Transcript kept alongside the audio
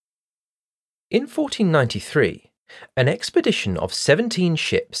In 1493, an expedition of 17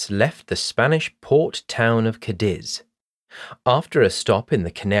 ships left the Spanish port town of Cadiz. After a stop in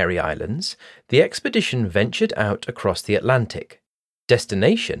the Canary Islands, the expedition ventured out across the Atlantic.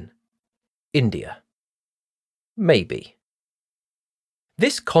 Destination? India. Maybe.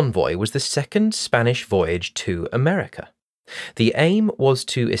 This convoy was the second Spanish voyage to America. The aim was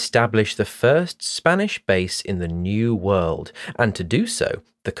to establish the first Spanish base in the New World, and to do so,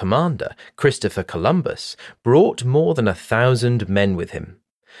 the commander, Christopher Columbus, brought more than 1,000 men with him.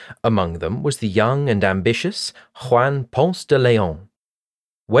 Among them was the young and ambitious Juan Ponce de Leon.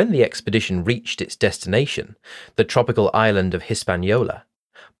 When the expedition reached its destination, the tropical island of Hispaniola,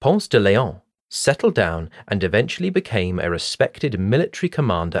 Ponce de Leon settled down and eventually became a respected military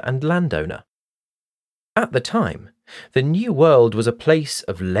commander and landowner. At the time, the New World was a place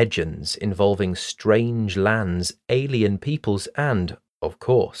of legends involving strange lands, alien peoples, and, of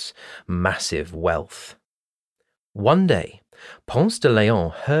course, massive wealth. One day, Ponce de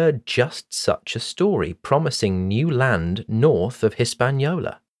Leon heard just such a story promising new land north of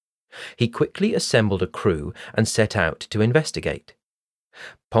Hispaniola. He quickly assembled a crew and set out to investigate.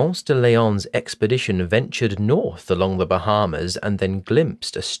 Ponce de Leon's expedition ventured north along the Bahamas and then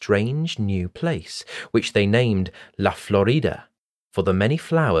glimpsed a strange new place, which they named La Florida, for the many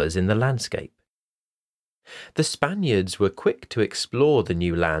flowers in the landscape. The Spaniards were quick to explore the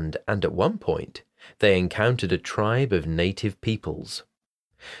new land, and at one point they encountered a tribe of native peoples.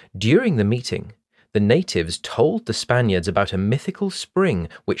 During the meeting, the natives told the Spaniards about a mythical spring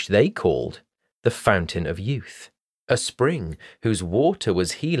which they called the Fountain of Youth. A spring whose water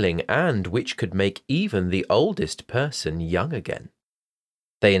was healing and which could make even the oldest person young again.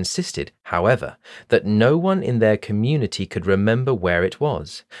 They insisted, however, that no one in their community could remember where it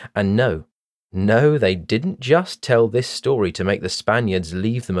was. And no, they didn't just tell this story to make the Spaniards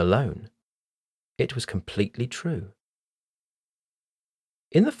leave them alone. It was completely true.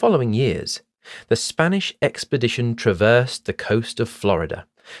 In the following years, the Spanish expedition traversed the coast of Florida,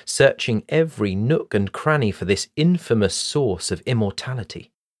 searching every nook and cranny for this infamous source of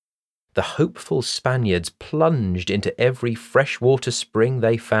immortality. The hopeful Spaniards plunged into every freshwater spring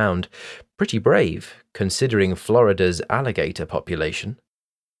they found, pretty brave considering Florida's alligator population.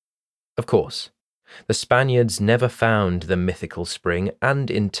 Of course, the Spaniards never found the mythical spring, and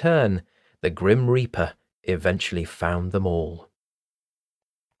in turn, the Grim Reaper eventually found them all.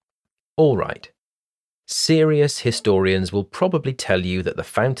 All right. Serious historians will probably tell you that the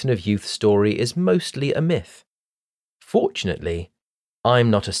Fountain of Youth story is mostly a myth. Fortunately, I'm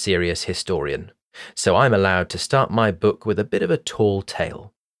not a serious historian, so I'm allowed to start my book with a bit of a tall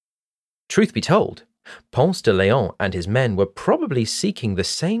tale. Truth be told, Ponce de Leon and his men were probably seeking the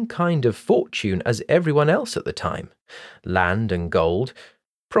same kind of fortune as everyone else at the time: land and gold,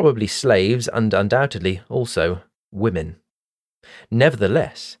 probably slaves, and undoubtedly also women.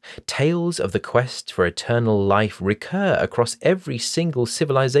 Nevertheless, tales of the quest for eternal life recur across every single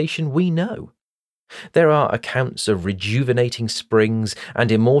civilization we know. There are accounts of rejuvenating springs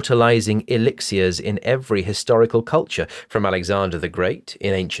and immortalizing elixirs in every historical culture, from Alexander the Great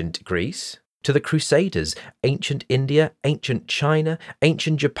in ancient Greece to the Crusaders, ancient India, ancient China,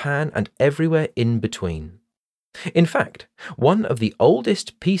 ancient Japan, and everywhere in between. In fact, one of the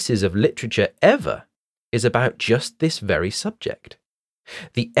oldest pieces of literature ever is about just this very subject.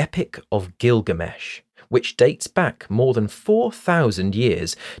 The Epic of Gilgamesh, which dates back more than 4,000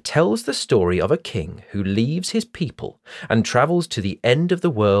 years, tells the story of a king who leaves his people and travels to the end of the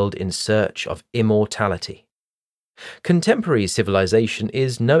world in search of immortality. Contemporary civilization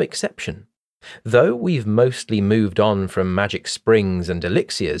is no exception. Though we've mostly moved on from magic springs and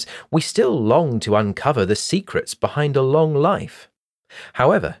elixirs, we still long to uncover the secrets behind a long life.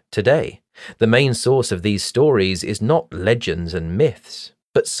 However, today, the main source of these stories is not legends and myths,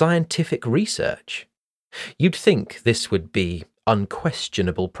 but scientific research. You'd think this would be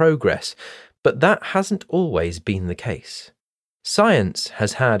unquestionable progress, but that hasn't always been the case. Science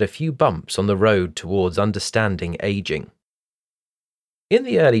has had a few bumps on the road towards understanding aging. In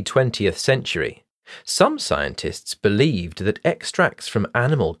the early 20th century, some scientists believed that extracts from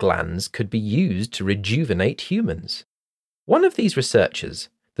animal glands could be used to rejuvenate humans. One of these researchers,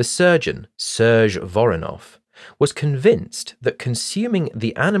 the surgeon Serge Voronov, was convinced that consuming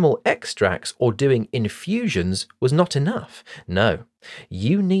the animal extracts or doing infusions was not enough. No,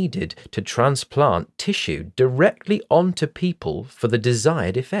 you needed to transplant tissue directly onto people for the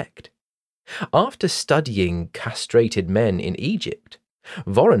desired effect. After studying castrated men in Egypt,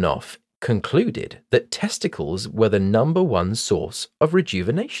 Voronov concluded that testicles were the #1 source of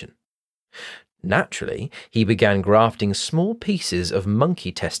rejuvenation. Naturally, he began grafting small pieces of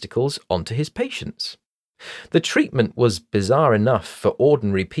monkey testicles onto his patients. The treatment was bizarre enough for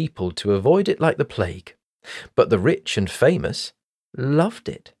ordinary people to avoid it like the plague, but the rich and famous loved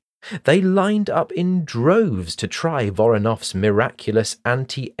it. They lined up in droves to try Voronoff's miraculous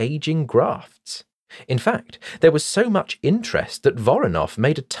anti-aging grafts. In fact, there was so much interest that Voronoff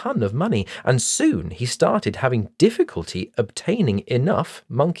made a ton of money, and soon he started having difficulty obtaining enough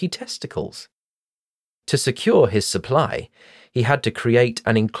monkey testicles. To secure his supply, he had to create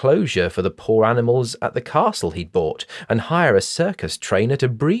an enclosure for the poor animals at the castle he'd bought and hire a circus trainer to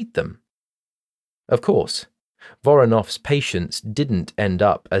breed them. Of course, Voronoff's patients didn't end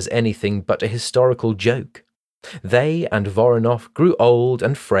up as anything but a historical joke. They and Voronoff grew old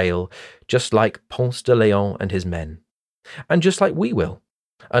and frail, just like Ponce de Leon and his men. And just like we will,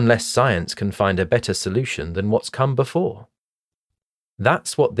 unless science can find a better solution than what's come before.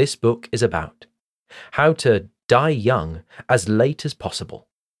 That's what this book is about. How to die young as late as possible.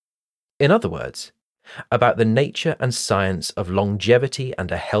 In other words, about the nature and science of longevity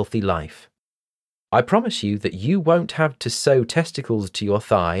and a healthy life. I promise you that you won't have to sew testicles to your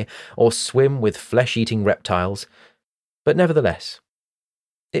thigh or swim with flesh-eating reptiles, but nevertheless,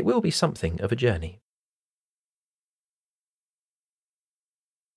 it will be something of a journey.